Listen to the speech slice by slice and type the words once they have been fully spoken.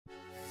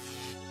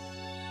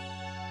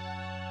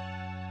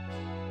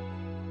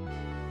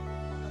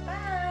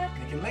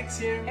Lex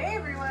here. Hey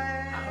everyone!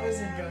 How is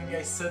it going,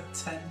 guys? So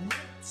 10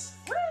 minutes.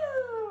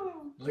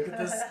 Woo! Look at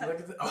this. Look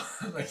at the,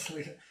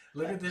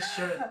 look at this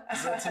shirt.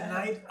 So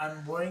tonight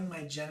I'm wearing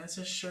my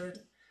Genesis shirt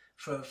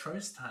for the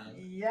first time.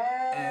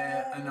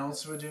 Yeah. And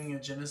also we're doing a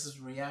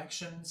Genesis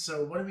reaction.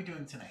 So what are we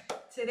doing tonight?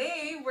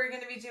 Today we're going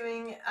to be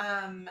doing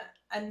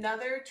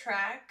another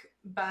track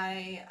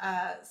by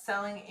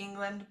Selling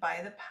England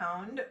by the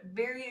Pound.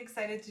 Very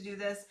excited to do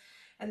this.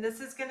 And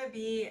this is going to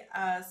be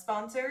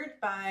sponsored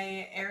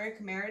by Eric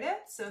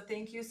Meredith. So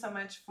thank you so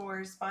much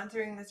for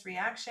sponsoring this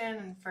reaction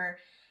and for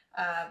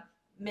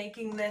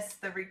making this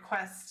the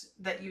request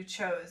that you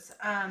chose.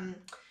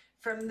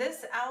 From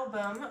this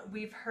album,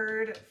 we've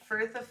heard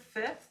Firth of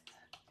Fifth,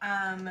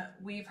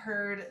 we've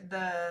heard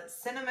The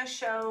Cinema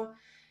Show,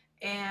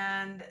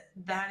 and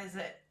that is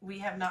it. We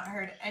have not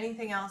heard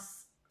anything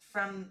else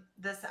from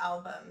this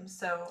album,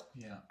 so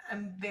yeah,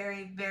 I'm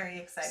very, very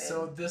excited.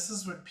 So this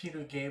is with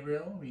Peter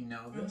Gabriel. We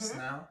know this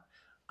now.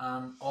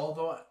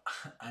 Although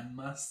I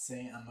must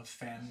say I'm a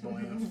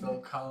fanboy of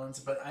Phil Collins,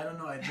 but I don't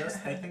know. I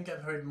think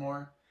I've heard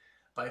more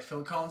by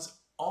Phil Collins.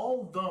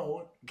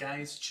 Although,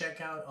 guys,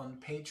 check out on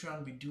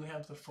Patreon. We do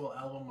have the full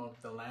album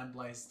of The Lamb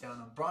Lies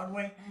Down on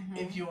Broadway.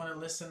 If you want to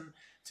listen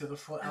to the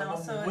full album,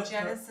 also with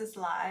Genesis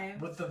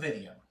Live with the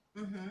video,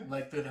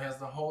 like that has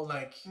the whole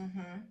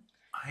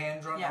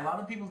hand drawn. Yeah. A lot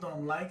of people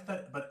don't like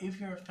that, but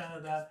if you're a fan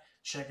of that,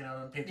 check it out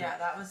on Patreon. Yeah,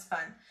 that was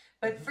fun.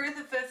 But Firth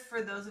of Fifth,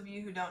 for those of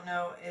you who don't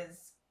know,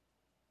 is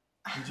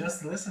you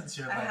just listen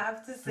to it. I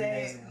have to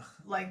say,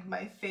 like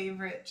my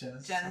favorite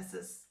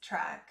Genesis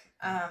track.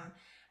 I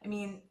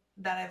mean,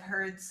 that I've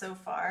heard so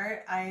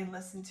far. I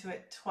listened to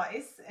it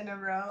twice in a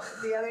row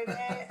the other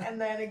day, and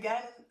then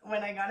again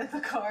when I got in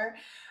the car.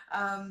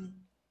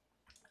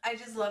 I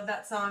just love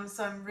that song,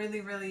 so I'm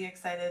really, really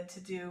excited to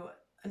do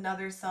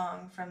another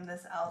song from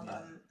this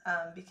album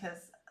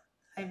because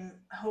I'm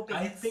hoping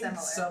it's similar. I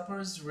think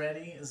Supper's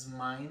Ready is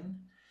mine,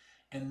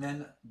 and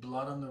then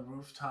Blood on the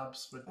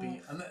Rooftops would be,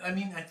 I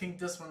mean, I think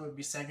this one would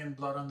be second,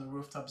 Blood on the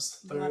Rooftops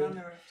third. Blood on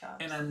the Rooftops.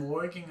 And I'm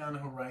working on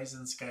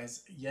Horizons,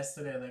 guys.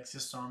 Yesterday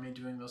Alexia saw me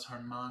doing those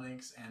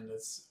harmonics, and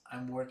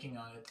I'm working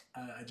on it.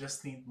 I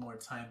just need more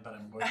time, but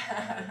I'm working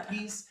on that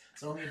piece.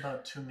 It's only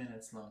about 2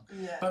 minutes long.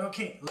 Yeah. But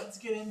okay, let's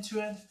get into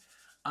it.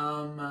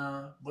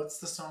 What's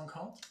the song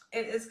called?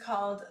 It is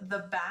called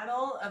The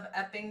Battle of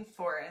Epping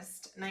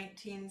Forest,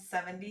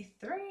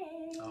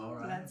 1973. All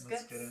right, let's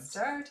get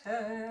started.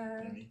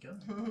 There we go.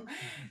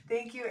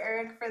 Thank you,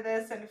 Eric, for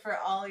this and for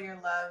all your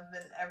love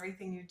and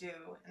everything you do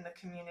in the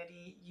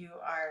community. You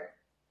are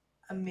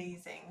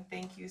amazing.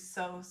 Thank you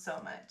so, so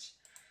much.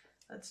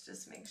 Let's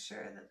just make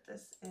sure that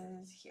this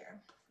is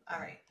here. All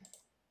right.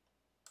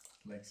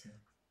 Alexia.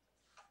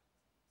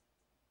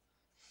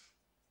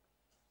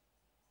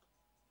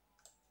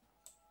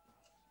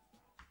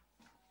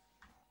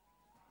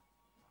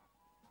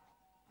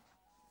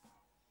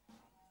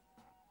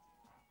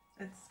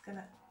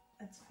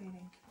 It's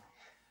fading.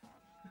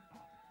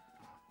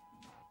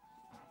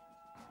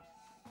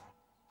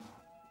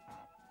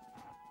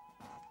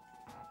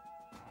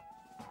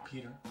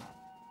 Peter.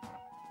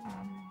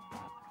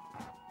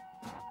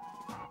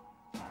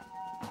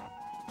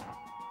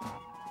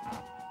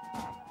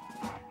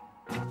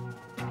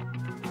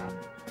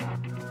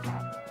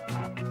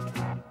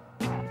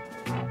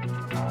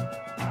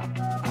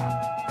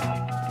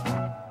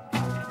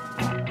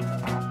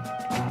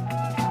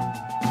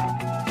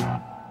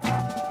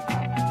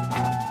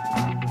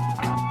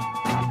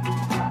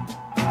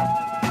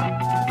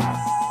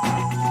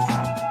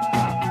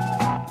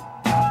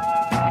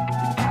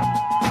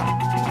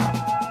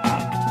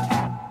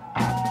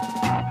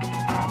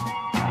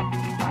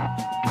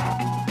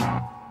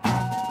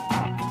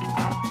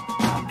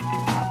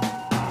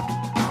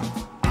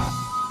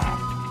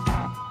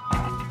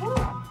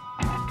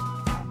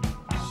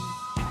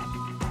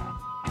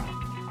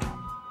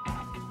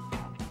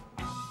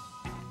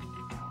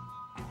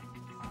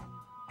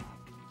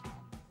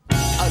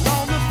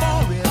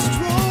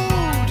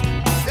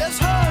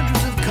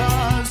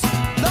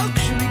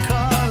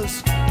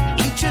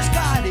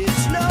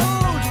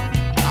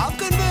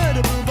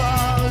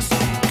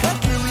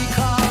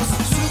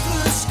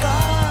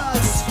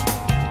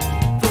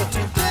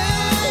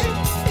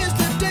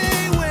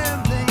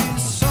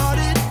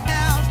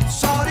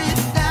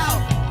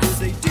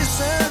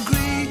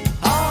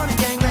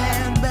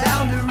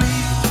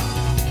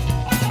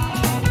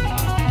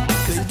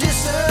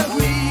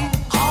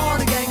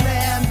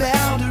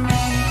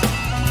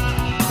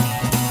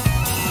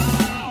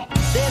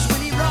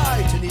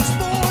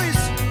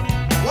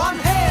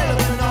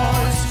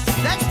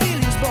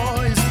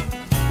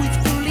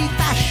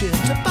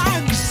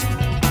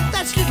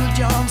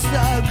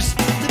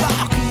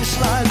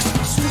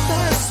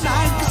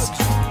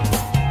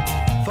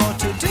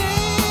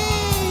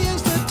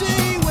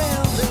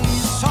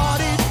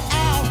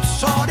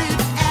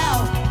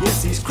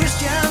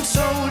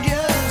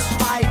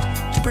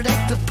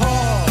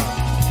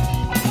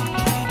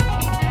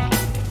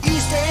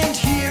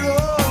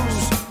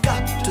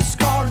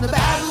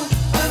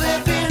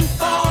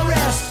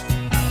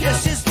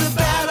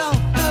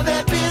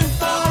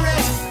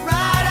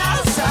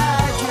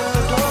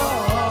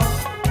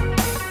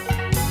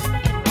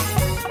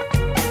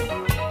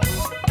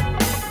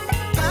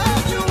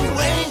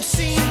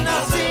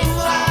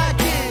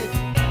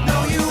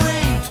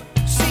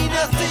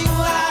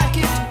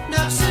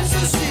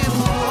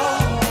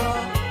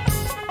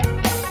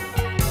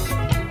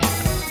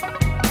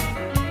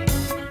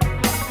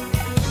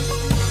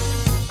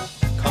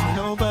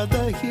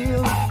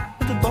 hill.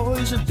 The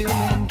boys are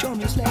building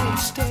Johnny's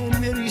legs stand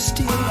very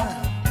still.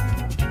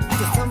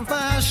 The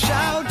thumpers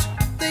shout,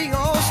 they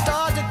all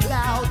start to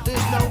clout.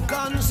 There's no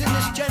guns in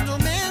this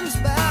gentleman's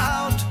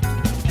bout.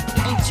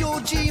 And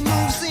Georgie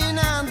moves in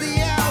on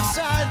the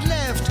outside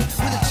left with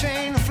a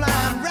chain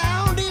flying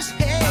round his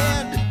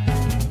head.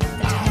 A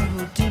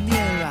terrible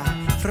demure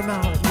from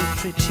our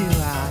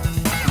literature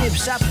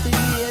nips up the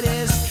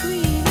weirdest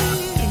tree.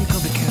 And you go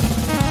be careful.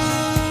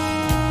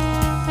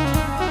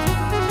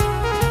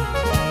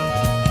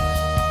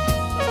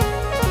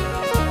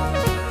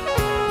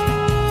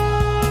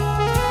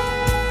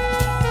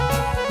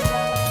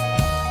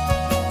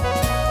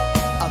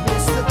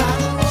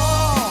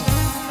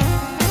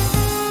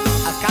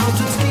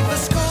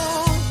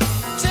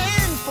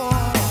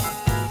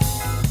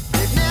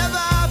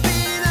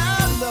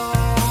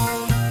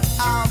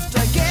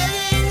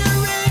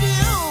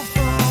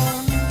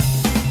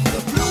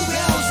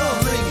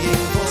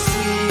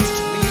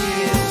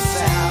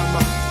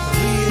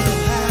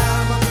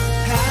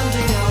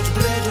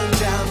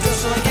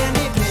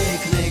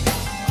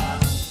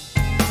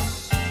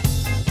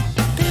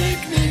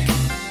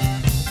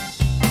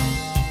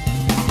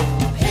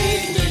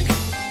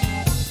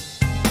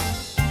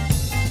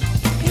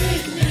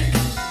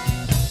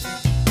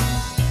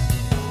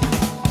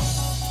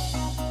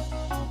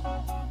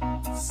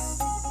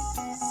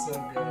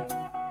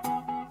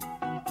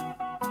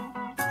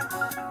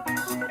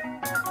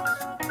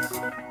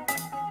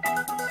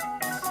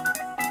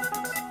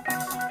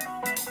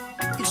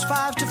 It's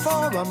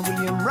 5-4 on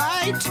William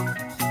Wright.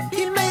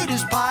 He made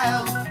his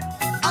pile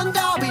on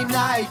Derby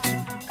night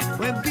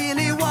when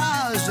Billy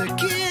was a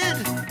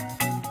kid,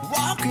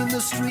 walking the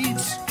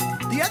streets.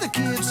 The other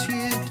kids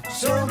hid,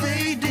 so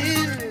they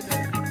did.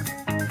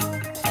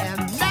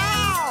 And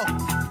now,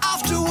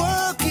 after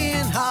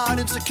working hard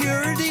in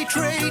security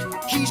trade,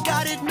 he's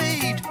got it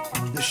made.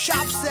 The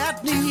shops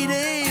that need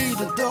aid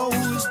are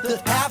those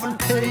that haven't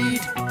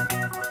paid.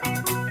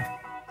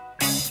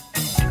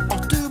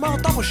 I'll do my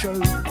double show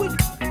quick.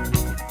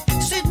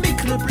 Said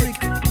Mick the Brick,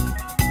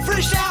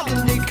 fresh out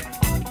the nick.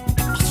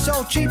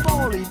 So cheap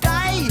all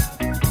day.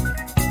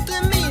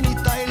 The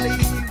minute they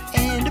leave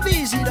and the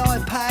visit I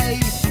pay.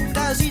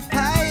 Does it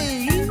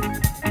pay?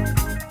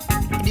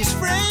 And his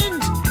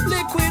friend,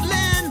 liquid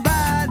land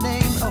by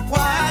name of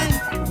wine,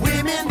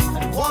 women,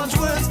 and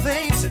Wandsworth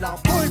fame said I'll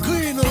break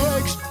in the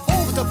legs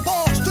over the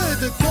bastard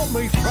that got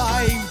me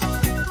framed.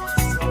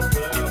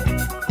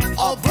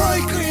 I'll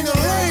break in the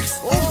legs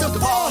over the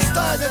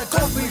bastard that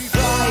got me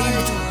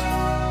framed.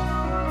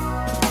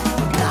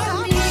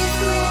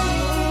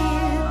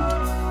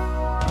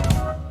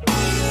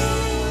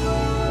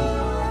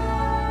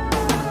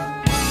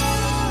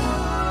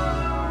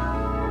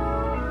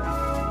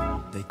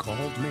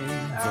 Called me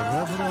the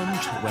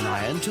Reverend when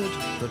I entered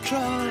the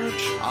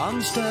church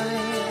unstained.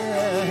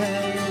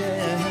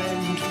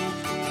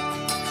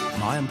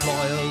 My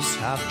employers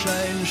have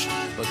changed,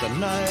 but the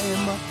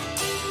name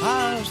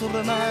has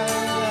remained.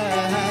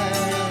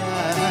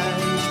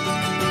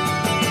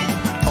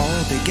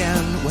 All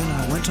began when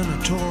I went on a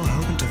tour,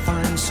 hoping to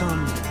find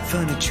some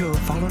furniture.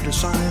 Followed a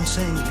sign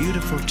saying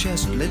beautiful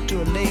chest, led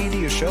to a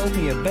lady who showed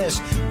me her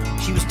best.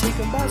 She was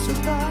taken by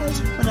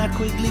surprise when I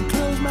quickly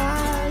closed my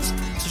eyes.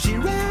 She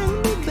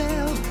rang the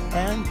bell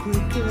and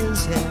quick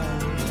as hell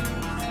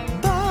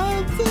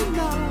Bob the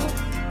Knob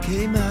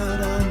came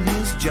out on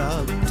his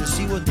job to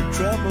see what the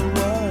trouble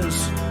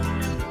was.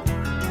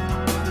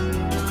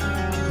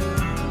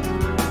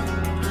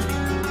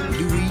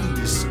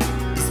 Louise,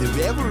 is the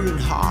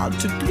Reverend hard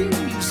to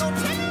please?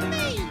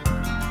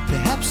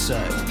 Perhaps,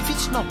 sir, if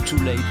it's not too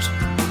late,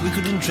 we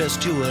could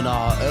interest you in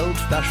our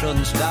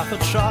old-fashioned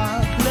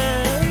Staffordshire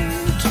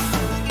plate.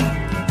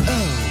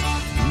 Oh,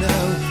 no,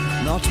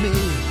 not me.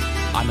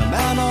 I'm a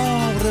man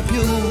of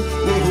repute.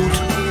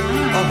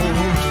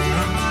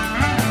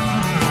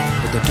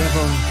 But the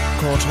devil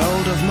caught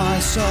hold of my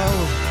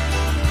soul,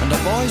 and a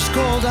voice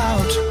called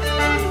out,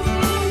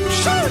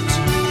 "Shoot!"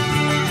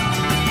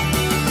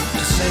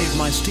 To save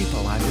my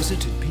steeple, I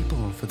visited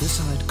people, for this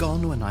I'd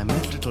gone when I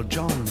met little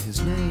John.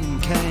 His name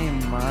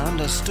came, I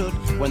understood,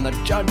 when the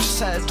judge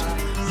said,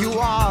 "You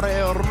are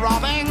a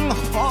Robin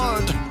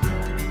Hood."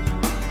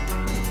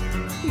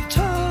 He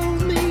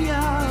told me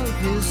of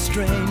his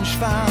strange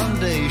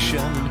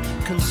foundation,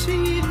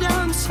 conceived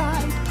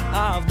outside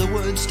of the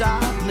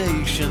Woodstock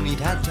nation. He'd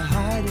had to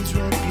hide his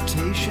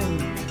reputation.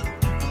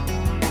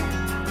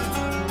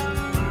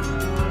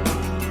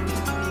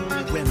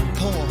 When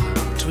poor,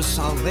 'twas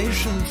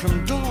salvation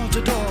from door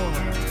to door.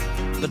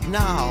 But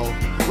now,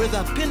 with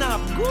a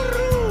pin-up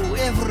guru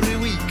every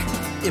week,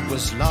 it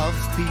was love,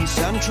 peace,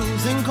 and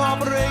truth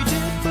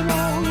incorporated for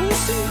all who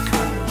seek.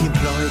 He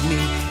employed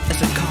me as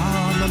a car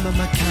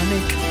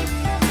mechanic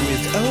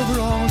with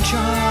overall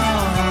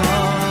charms.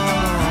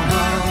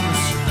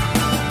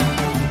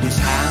 His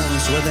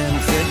hands were then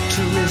fit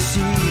to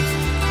receive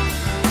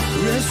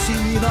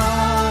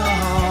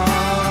arms.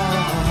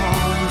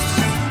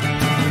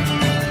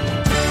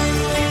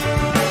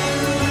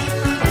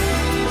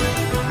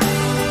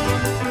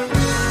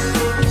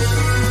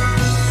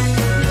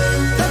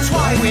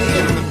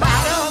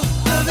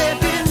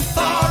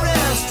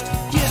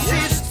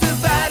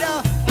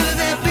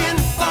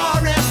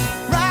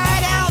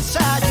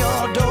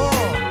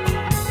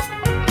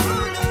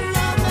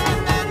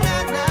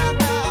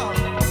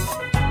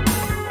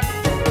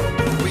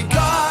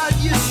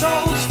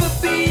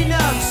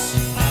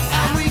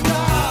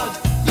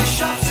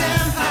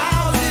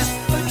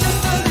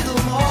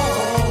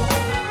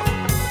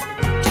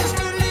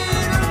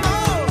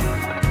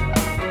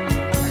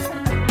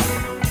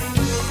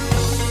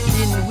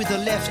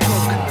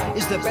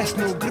 the best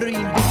no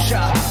green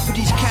butcher, but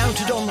he's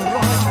counted on the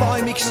right by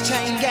mixed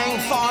chain gang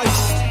fight.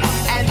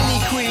 And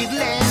Liquid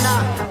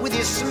Len with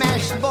his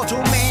smashed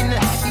bottle men,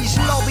 he's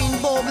lobbing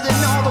Bob the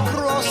knob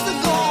across the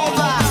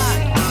gulver.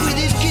 With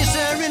his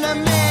kisser in a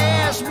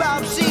mess,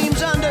 Bob seems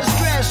under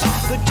stress,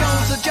 but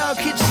John's the joke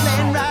hits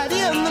Len right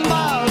in the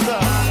mouth.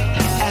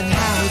 And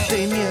Howard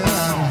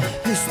Demure,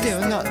 who's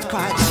still not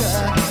quite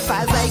sure,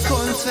 5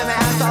 acorns from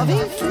out of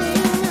his fling.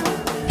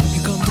 Here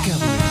come the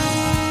cavalry.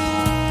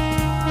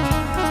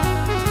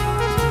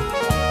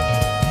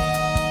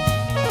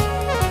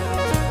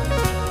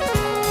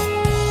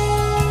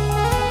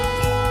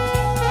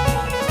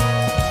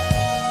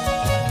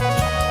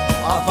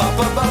 Up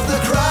above the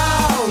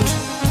crowd,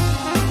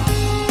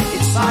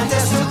 it's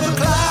finest of the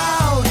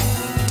cloud,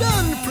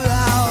 done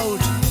proud.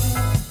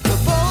 The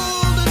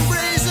bold and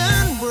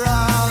brazen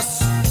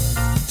brass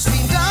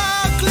seen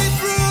darkly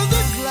through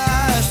the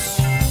glass.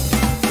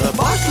 The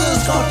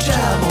butler's got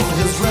jam on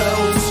his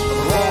rolls.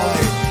 Roy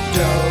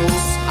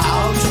doles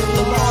out in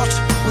the lot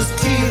with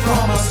tea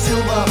from a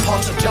silver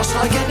pot, just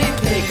like any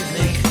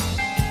picnic.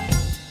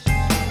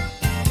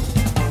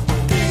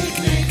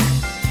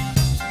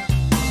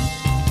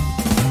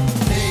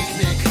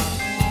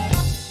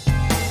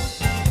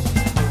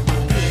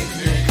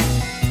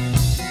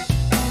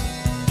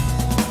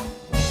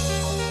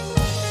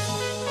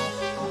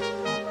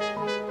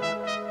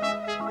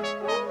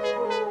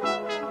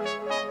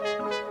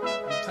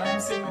 Time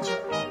signature.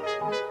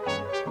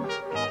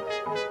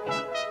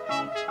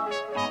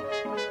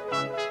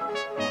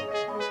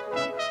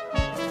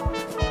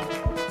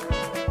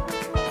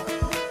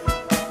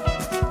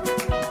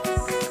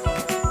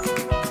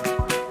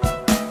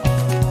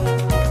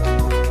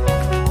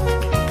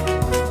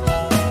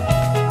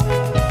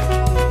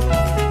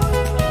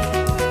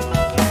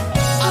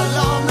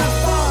 Along the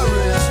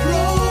forest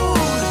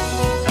road,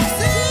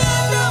 the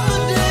end of the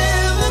day,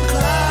 the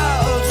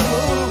clouds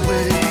roll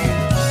away.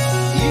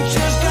 You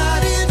just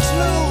got in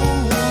slow.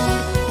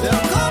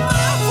 They'll come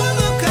out with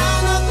the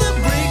count of the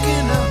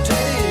breaking of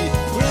day,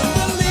 when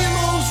the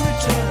limos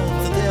return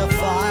for their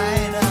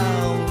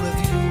final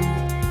review.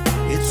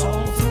 It's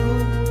all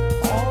through.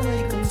 All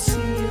they can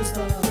see is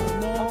the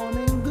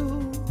morning dew.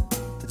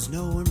 There's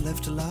no one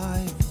left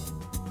alive.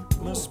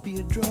 Must be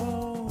a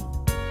draw.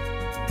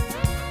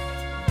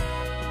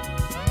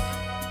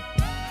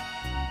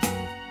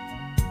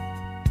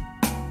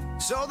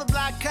 So the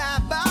black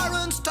cat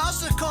barons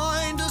toss a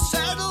coin to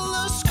settle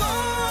the score.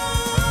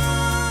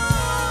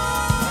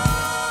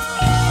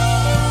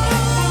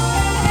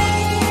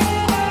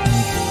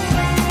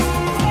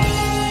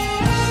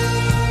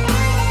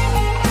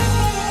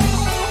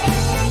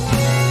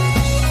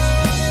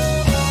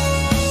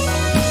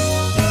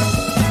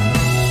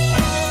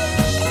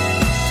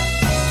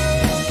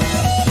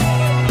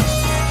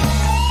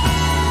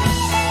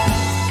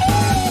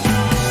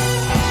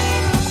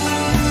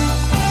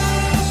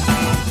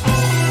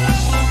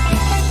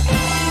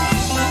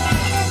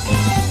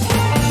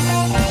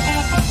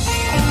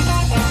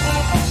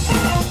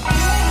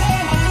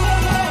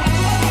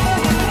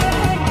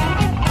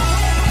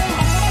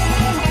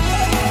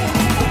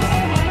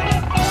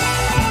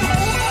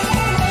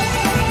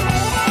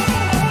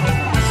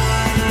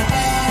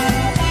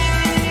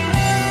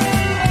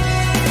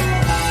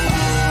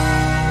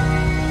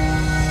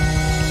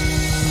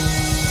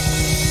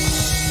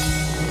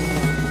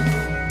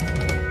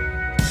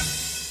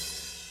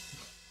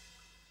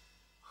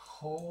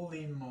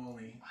 Holy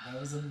moly, that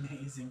was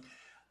amazing.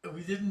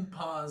 We didn't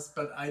pause,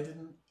 but I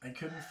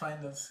couldn't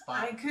find the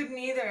spot. I couldn't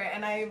either,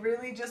 and I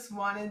really just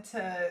wanted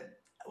to.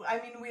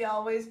 I mean, we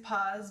always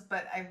pause,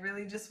 but I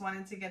really just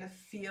wanted to get a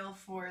feel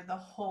for the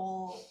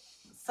whole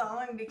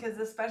song, because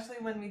especially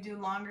when we do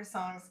longer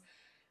songs,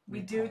 we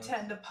do pause.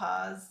 tend to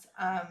pause.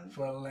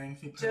 For a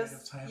lengthy period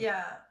of time.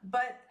 Yeah,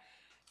 but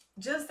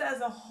just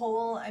as a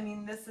whole, I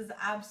mean, this is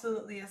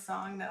absolutely a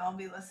song that I'll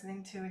be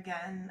listening to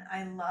again.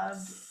 I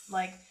loved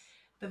like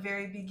the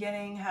very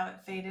beginning, how it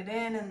faded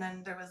in, and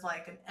then there was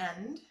like an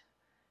end.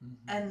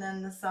 And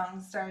then the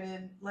song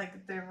started,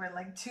 like there were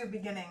like 2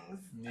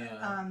 beginnings.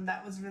 Yeah.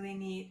 That was really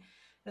neat.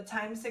 The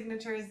time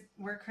signatures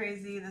were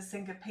crazy. The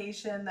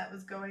syncopation that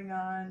was going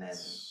on, and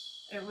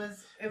it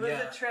was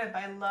Yeah. a trip.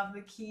 I love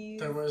the keys.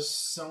 There were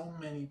so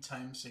many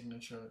time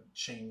signature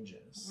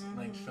changes.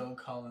 Like Phil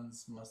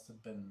Collins must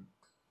have been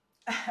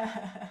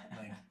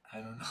like,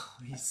 I don't know,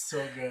 he's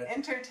so good.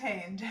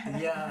 Entertained.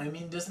 Yeah, I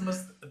mean this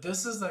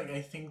is like,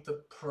 I think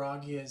the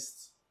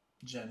proggiest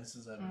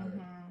Genesis I've heard.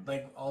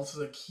 Like also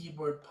the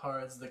keyboard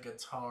parts, the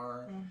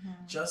guitar,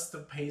 just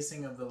the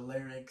pacing of the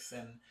lyrics,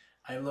 and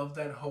I love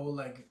that whole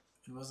like,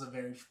 it was a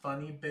very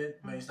funny bit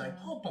where he's like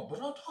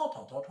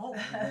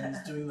and then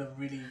he's doing the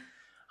really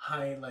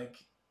high, like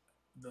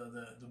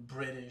the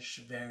British,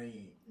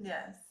 very,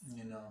 Yes.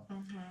 you know,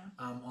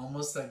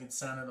 almost like it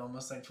sounded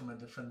almost like from a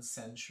different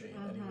century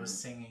that he was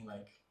singing,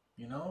 like,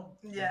 you know,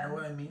 Yeah. you know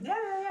what I mean?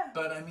 Yeah.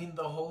 But I mean,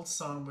 the whole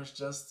song was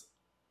just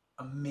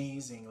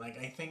amazing. Like,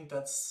 I think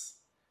that's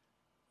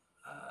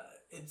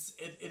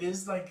it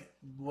is like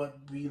what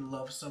we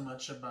love so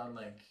much about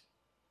like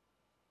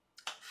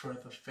for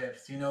the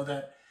 5th. You know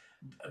that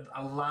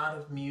a lot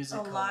of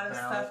musical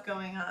stuff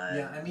going on.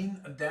 Yeah, I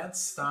mean that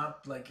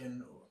stopped like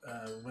in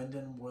Wind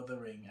and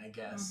Wuthering, I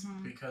guess,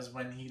 because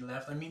when he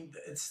left, I mean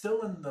it's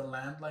still in The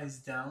Land Lies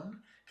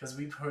Down, because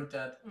we've heard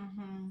that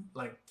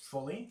like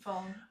fully.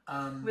 Full.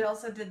 We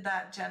also did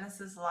that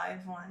Genesis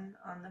Live one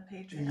on the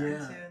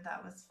Patreon too.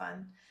 That was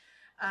fun.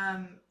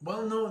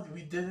 Well, no,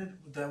 we did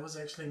it. That was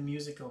actually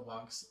Musical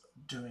Box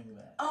doing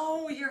that.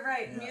 Oh, you're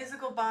right. Yeah.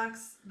 Musical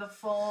Box, the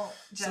full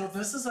Genesis. So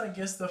this is, I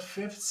guess, the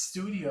 5th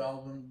studio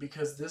album,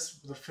 because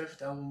the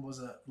 5th album was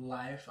a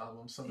live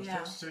album. So the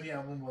 5th studio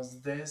album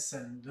was this,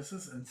 and this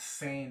is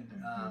insane.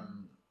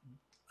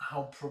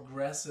 How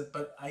progressive,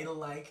 but I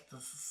like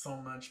this so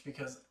much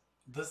because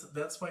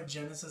that's why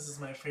Genesis is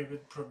my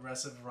favorite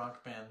progressive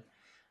rock band.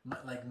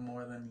 Like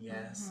more than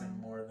Yes and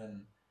more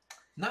than...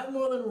 Not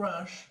more than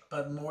Rush,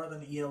 but more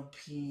than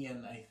ELP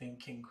and I think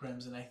King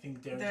Crimson. I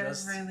think they're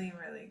just really,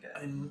 really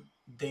good. And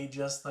they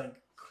just like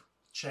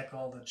check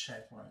all the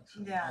check marks,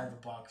 all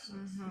the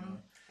boxes. You know?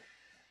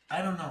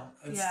 I don't know.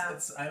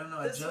 It's I don't know.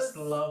 I just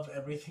love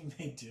everything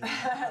they do.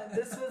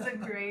 This was a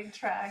great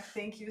track.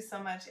 Thank you so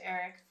much,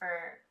 Eric,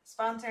 for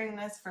sponsoring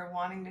this, for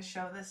wanting to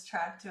show this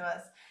track to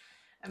us.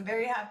 I'm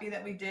very happy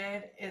that we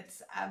did.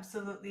 It's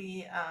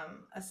absolutely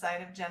a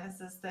side of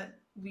Genesis that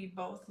we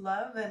both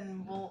love,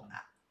 and we'll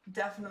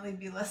definitely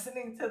be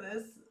listening to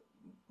this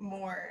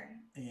more.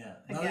 Yeah.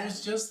 No,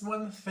 there's just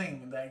one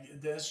thing.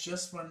 There's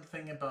just one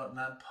thing about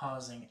not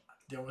pausing.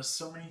 There were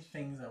so many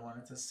things I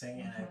wanted to say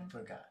and I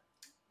forgot.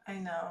 I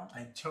know.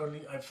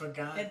 I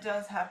forgot. It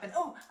does happen.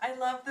 Oh, I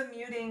love the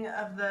muting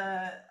of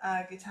the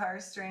guitar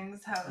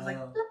strings. How it was like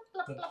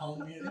the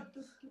palm muting.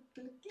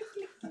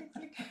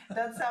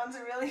 That sounds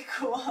really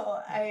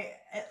cool. I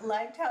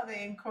liked how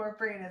they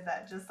incorporated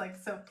that, just like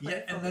so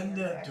playfully. Yeah, and then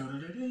the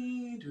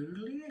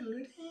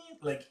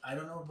like, I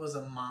don't know, it was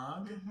a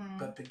Moog,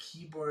 but the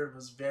keyboard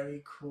was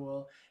very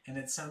cool, and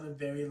it sounded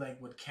very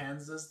like what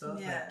Kansas does,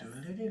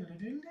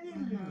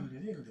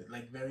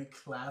 like very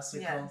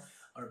classical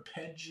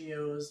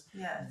arpeggios,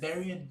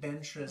 very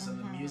adventurous in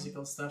the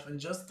musical stuff, and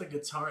just the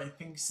guitar. I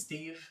think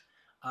Steve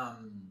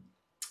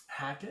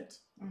Hackett,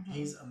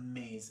 he's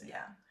amazing.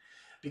 Yeah.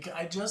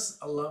 Because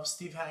I love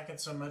Steve Hackett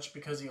so much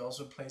because he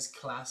also plays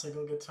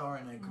classical guitar,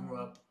 and I grew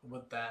up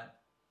with that,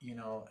 you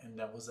know, and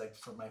that was like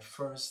for my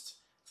first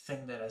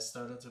thing that I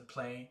started to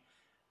play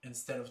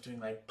instead of doing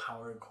like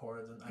power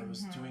chords, and I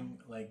was doing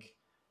like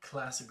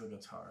classical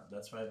guitar.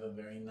 That's why I have a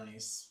very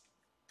nice,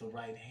 the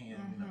right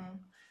hand, you know,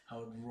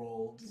 how it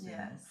rolled. You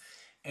know?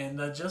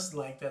 And I just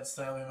like that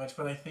style very much,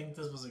 but I think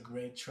this was a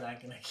great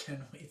track and I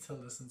can't wait to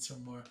listen to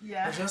more.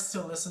 Yeah. Or just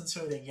to listen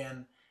to it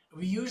again.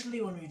 We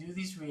usually, when we do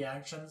these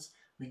reactions,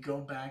 we go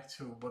back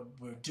to what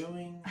we're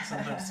doing,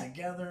 sometimes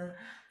together,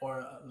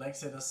 or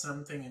Alexia does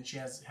something and she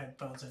has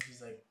headphones and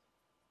she's like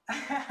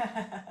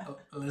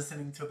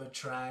listening to the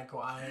track,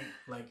 or I,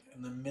 like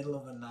in the middle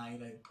of the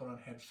night, I put on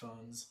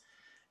headphones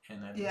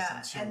and I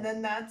listen to... and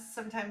then that's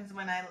sometimes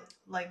when I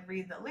like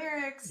read the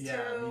lyrics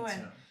too,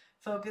 and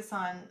focus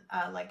on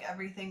like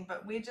everything,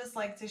 but we just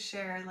like to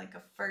share like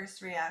a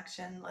first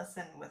reaction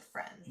listen with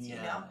friends, you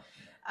know?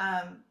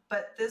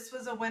 But this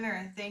was a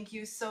winner. Thank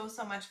you so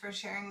much for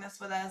sharing this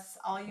with us.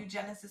 All you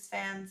Genesis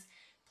fans,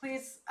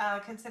 please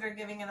consider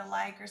giving it a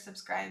like or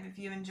subscribe if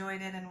you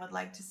enjoyed it and would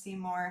like to see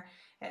more.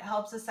 It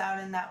helps us out,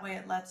 and that way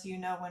it lets you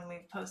know when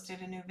we've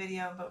posted a new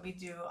video, but we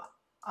do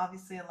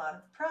obviously a lot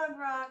of prog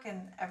rock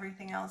and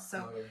everything else.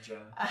 So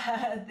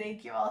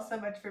thank you all so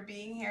much for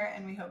being here,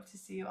 and we hope to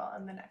see you all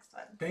in the next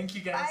one. Thank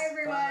you guys. Bye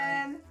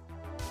everyone.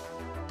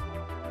 Bye.